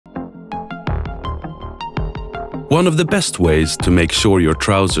One of the best ways to make sure your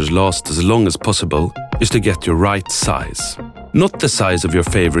trousers last as long as possible is to get your right size. Not the size of your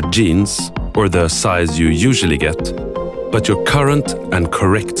favorite jeans or the size you usually get, but your current and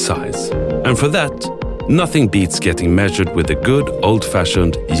correct size. And for that, nothing beats getting measured with a good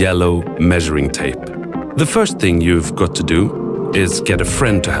old-fashioned yellow measuring tape. The first thing you've got to do is get a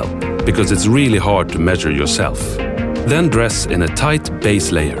friend to help, because it's really hard to measure yourself. Then dress in a tight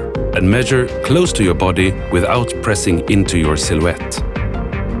base layer and measure close to your body without pressing into your silhouette.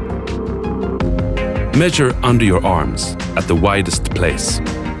 Measure under your arms at the widest place,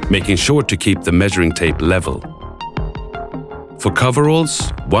 making sure to keep the measuring tape level. For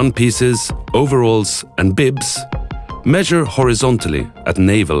coveralls, one-pieces, overalls and bibs, measure horizontally at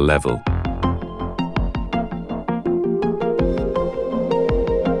navel level.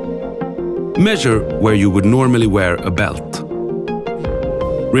 Measure where you would normally wear a belt.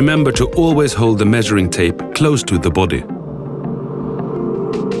 Remember to always hold the measuring tape close to the body.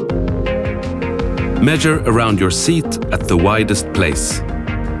 Measure around your seat at the widest place.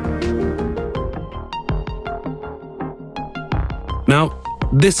 Now,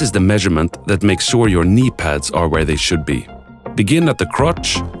 this is the measurement that makes sure your knee pads are where they should be. Begin at the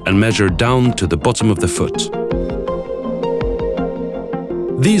crotch and measure down to the bottom of the foot.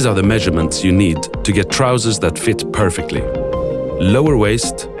 These are the measurements you need to get trousers that fit perfectly. Lower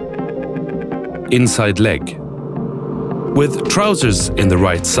waist, inside leg. With trousers in the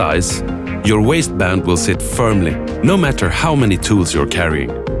right size, your waistband will sit firmly, no matter how many tools you're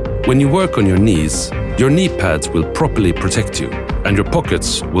carrying. When you work on your knees, your knee pads will properly protect you, and your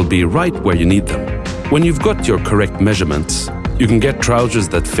pockets will be right where you need them. When you've got your correct measurements, you can get trousers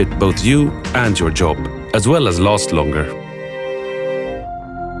that fit both you and your job, as well as last longer.